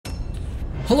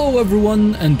Hello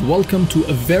everyone, and welcome to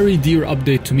a very dear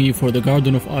update to me for the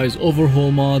Garden of Eyes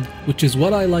Overhaul mod, which is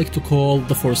what I like to call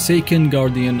the Forsaken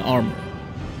Guardian armor.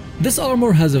 This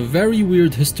armor has a very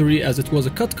weird history, as it was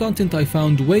a cut content I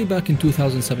found way back in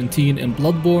 2017 in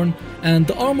Bloodborne, and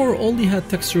the armor only had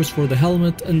textures for the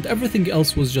helmet and everything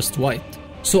else was just white.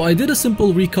 So I did a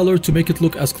simple recolor to make it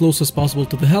look as close as possible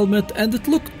to the helmet, and it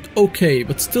looked okay,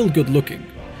 but still good looking.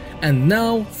 And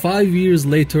now, 5 years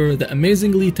later, the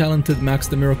amazingly talented Max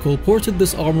the Miracle ported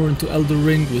this armor into Elden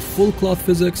Ring with full cloth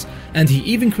physics, and he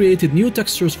even created new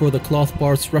textures for the cloth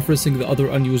parts referencing the other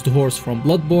unused horse from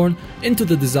Bloodborne into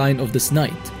the design of this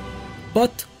knight.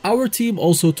 But our team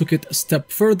also took it a step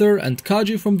further, and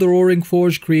Kaji from the Roaring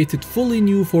Forge created fully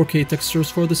new 4K textures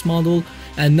for this model,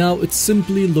 and now it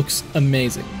simply looks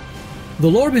amazing. The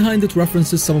lore behind it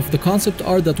references some of the concept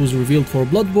art that was revealed for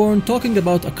Bloodborne, talking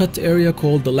about a cut area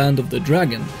called the Land of the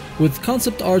Dragon, with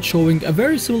concept art showing a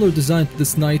very similar design to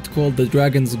this knight called the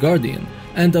Dragon's Guardian,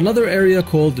 and another area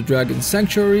called the Dragon's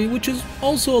Sanctuary, which is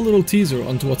also a little teaser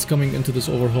onto what's coming into this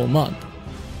Overhaul mod.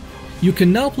 You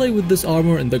can now play with this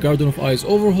armor in the Garden of Eyes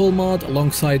Overhaul mod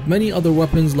alongside many other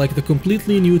weapons like the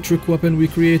completely new trick weapon we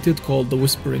created called the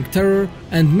Whispering Terror,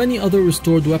 and many other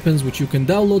restored weapons which you can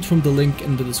download from the link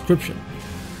in the description.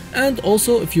 And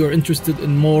also, if you are interested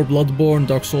in more Bloodborne,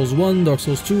 Dark Souls 1, Dark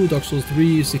Souls 2, Dark Souls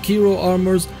 3, Sekiro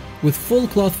armors with full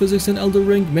cloth physics in Elden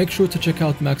Ring, make sure to check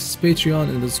out Max's Pateron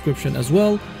in the description as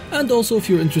well. And also, if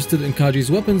you're interested in Kaji's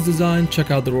weapons design,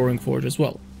 check out the Roaring Forge as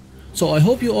well. So I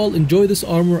hope you all enjoy this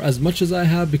armor as much as I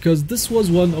have, because this was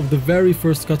one of the very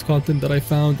first cut content that I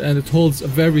found, and it holds a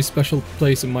very special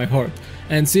place in my heart.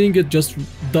 And seeing it just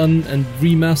done and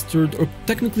remastered, or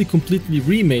technically completely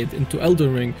remade into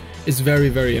Elden Ring, is very,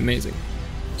 very amazing.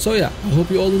 So yeah, I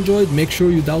hope you all enjoyed. Make sure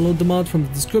you download the mod from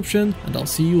the description, and I'll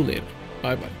see you later.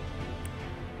 Bye bye.